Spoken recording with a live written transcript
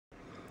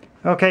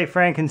Okay,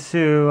 Frank and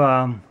Sue,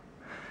 I'm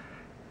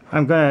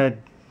going to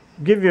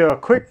give you a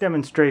quick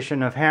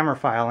demonstration of hammer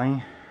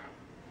filing.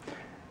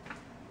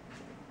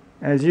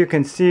 As you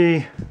can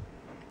see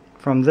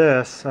from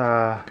this,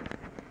 I've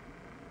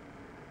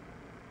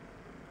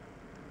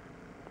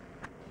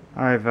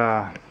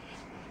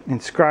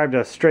inscribed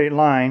a straight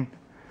line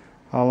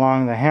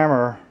along the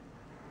hammer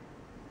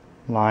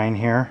line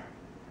here,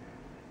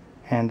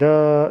 and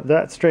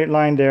that straight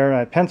line there,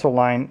 that pencil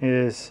line,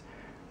 is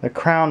the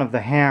crown of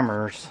the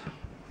hammers.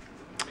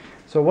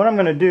 So what I'm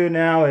going to do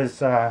now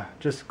is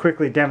just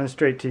quickly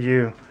demonstrate to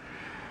you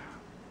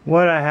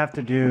what I have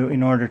to do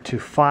in order to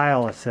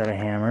file a set of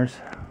hammers.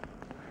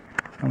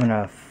 I'm going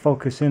to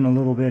focus in a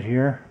little bit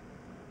here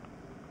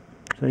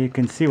so you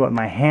can see what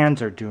my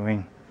hands are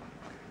doing.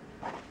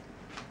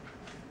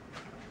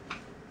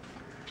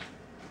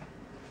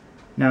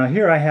 Now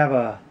here I have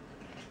a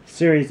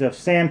series of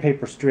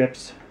sandpaper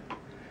strips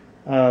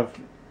of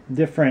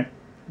different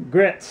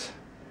grits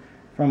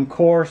from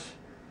coarse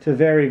to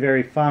very,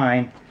 very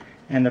fine,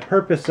 and the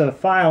purpose of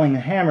filing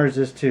the hammers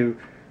is to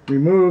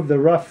remove the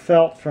rough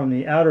felt from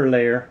the outer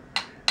layer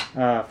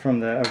from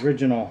the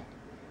original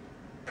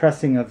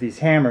pressing of these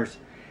hammers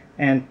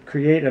and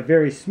create a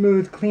very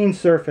smooth, clean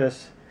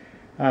surface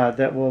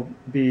that will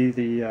be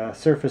the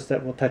surface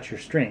that will touch your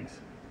strings.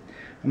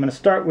 I'm going to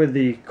start with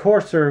the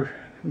coarser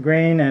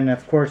grain and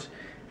of course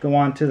go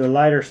on to the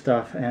lighter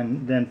stuff,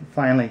 and then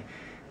finally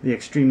the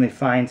extremely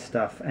fine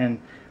stuff,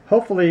 and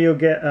hopefully you'll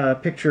get a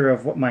picture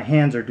of what my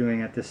hands are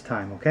doing at this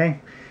time. Okay,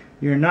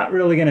 you're not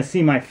really going to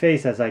see my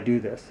face as I do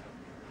this.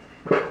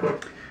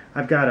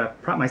 I've got to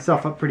prop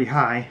myself up pretty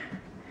high,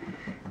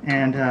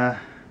 and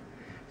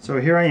so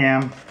here I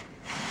am,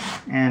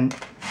 and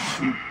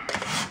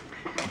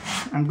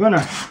I'm going to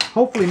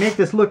hopefully make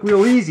this look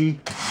real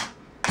easy,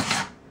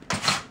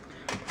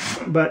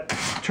 but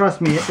trust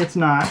me, it's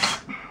not.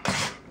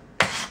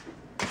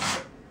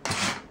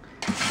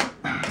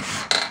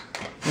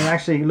 It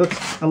actually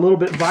looks a little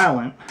bit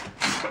violent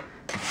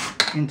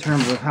in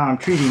terms of how I'm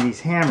treating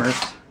these hammers.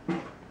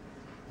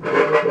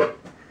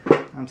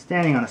 I'm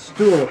standing on a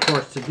stool, of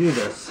course, to do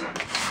this.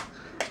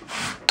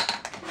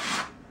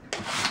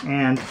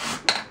 And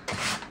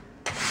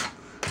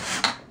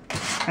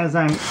as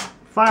I'm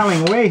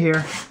filing away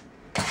here,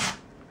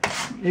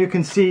 you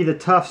can see the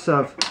tufts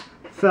of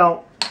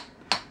felt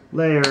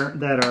layer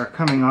that are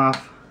coming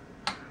off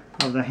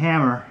of the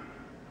hammer,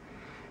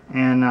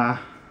 and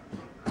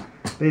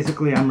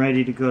basically I'm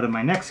ready to go to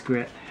my next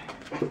grit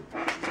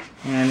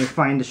and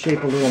refine the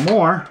shape a little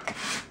more.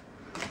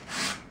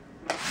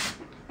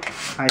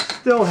 I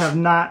still have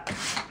not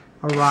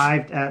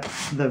arrived at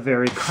the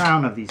very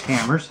crown of these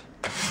hammers,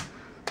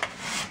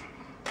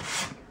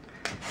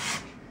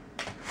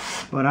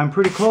 but I'm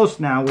pretty close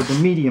now with the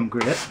medium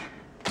grit.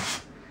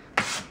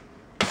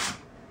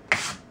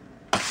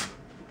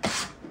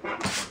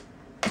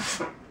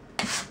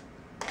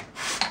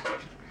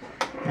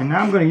 And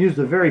now I'm going to use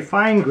the very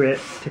fine grit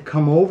to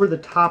come over the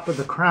top of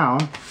the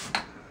crown.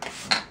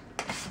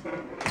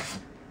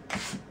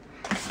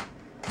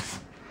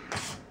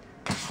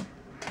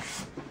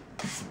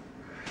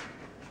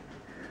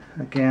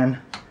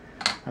 Again,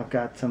 I've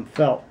got some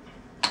felt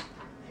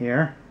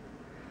here,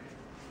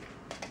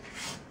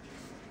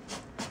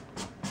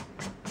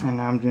 and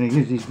now I'm going to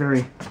use these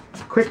very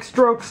quick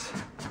strokes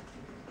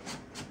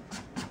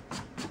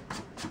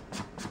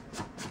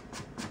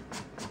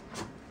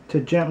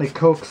to gently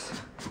coax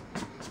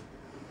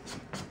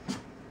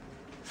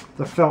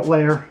the felt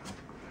layer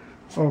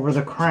over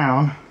the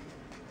crown.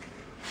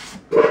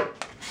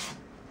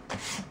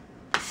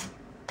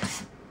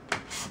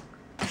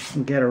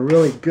 And get a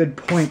really good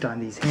point on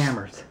these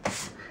hammers.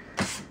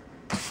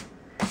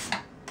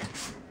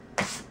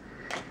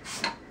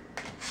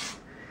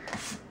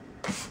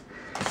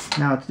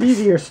 Now it's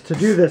easier to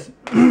do this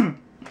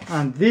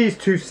on these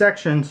two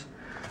sections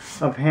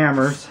of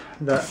hammers,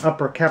 the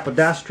upper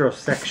capodastro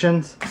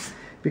sections,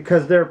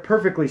 because they're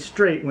perfectly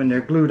straight when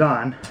they're glued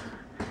on.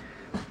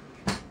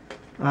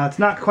 It's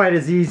not quite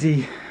as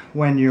easy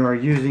when you are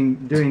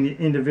doing the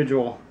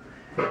individual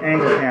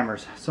angle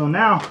hammers. So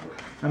now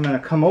I'm going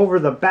to come over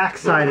the back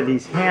side of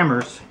these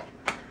hammers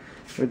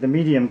with the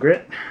medium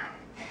grit.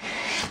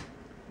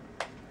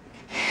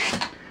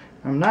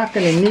 I'm not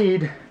going to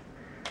need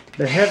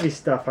the heavy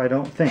stuff, I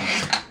don't think,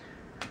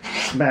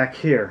 back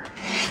here,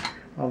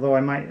 although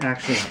I might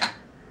actually,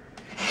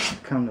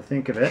 come to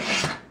think of it,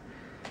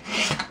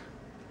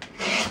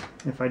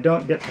 if I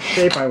don't get the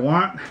shape I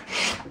want.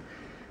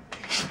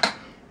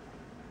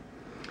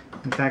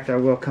 In fact, I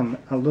will come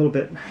a little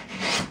bit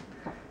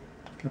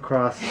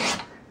across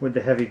with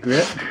the heavy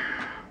grit.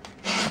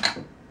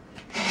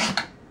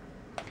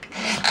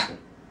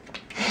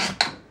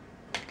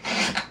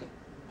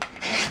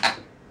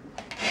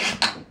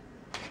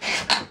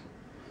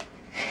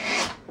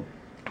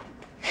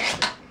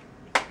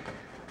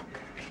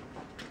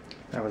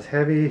 That was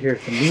heavy.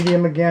 Here's the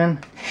medium again.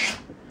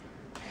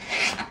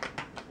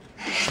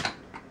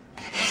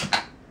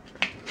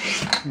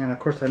 And of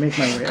course I make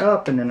my way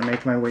up, and then I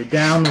make my way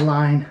down the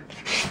line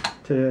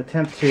to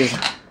attempt to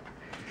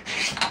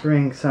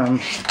bring some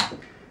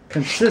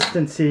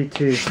consistency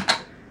to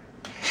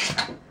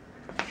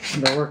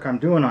the work I'm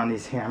doing on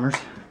these hammers.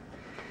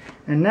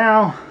 And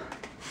now,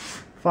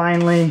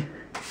 finally,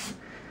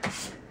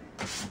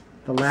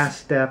 the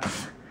last step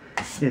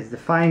is the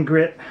fine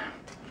grit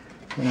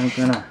that I'm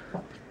going to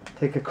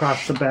take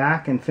across the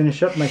back and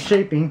finish up my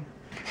shaping.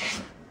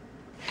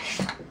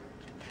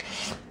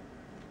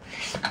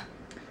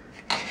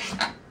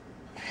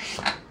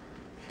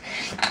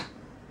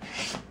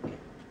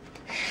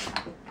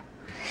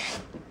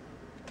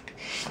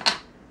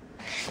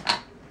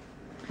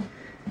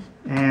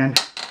 And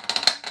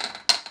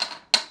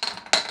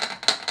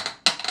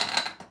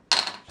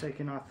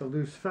taking off the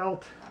loose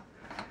felt,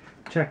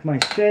 check my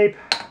shape,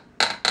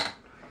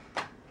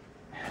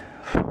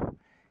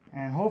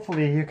 and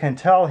hopefully you can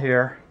tell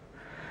here,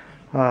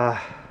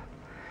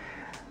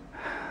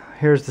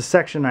 here's the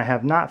section I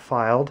have not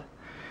filed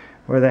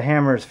where the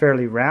hammer is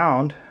fairly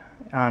round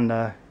on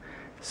the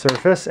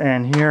surface,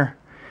 and here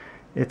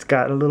it's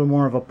got a little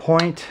more of a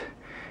point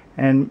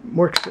and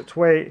works its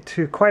way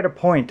to quite a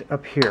point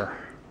up here.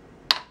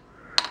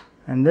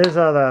 And these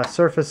are the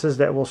surfaces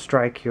that will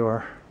strike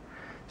your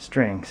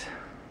strings.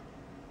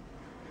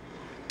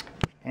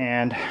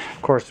 And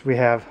of course we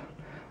have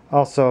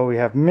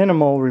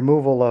minimal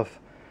removal of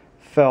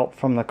felt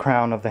from the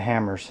crown of the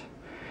hammers,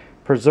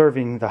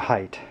 preserving the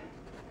height.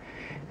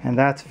 And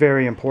that's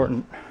very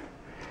important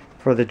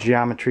for the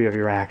geometry of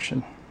your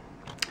action.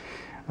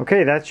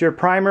 Okay, that's your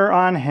primer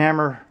on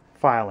hammer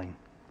filing.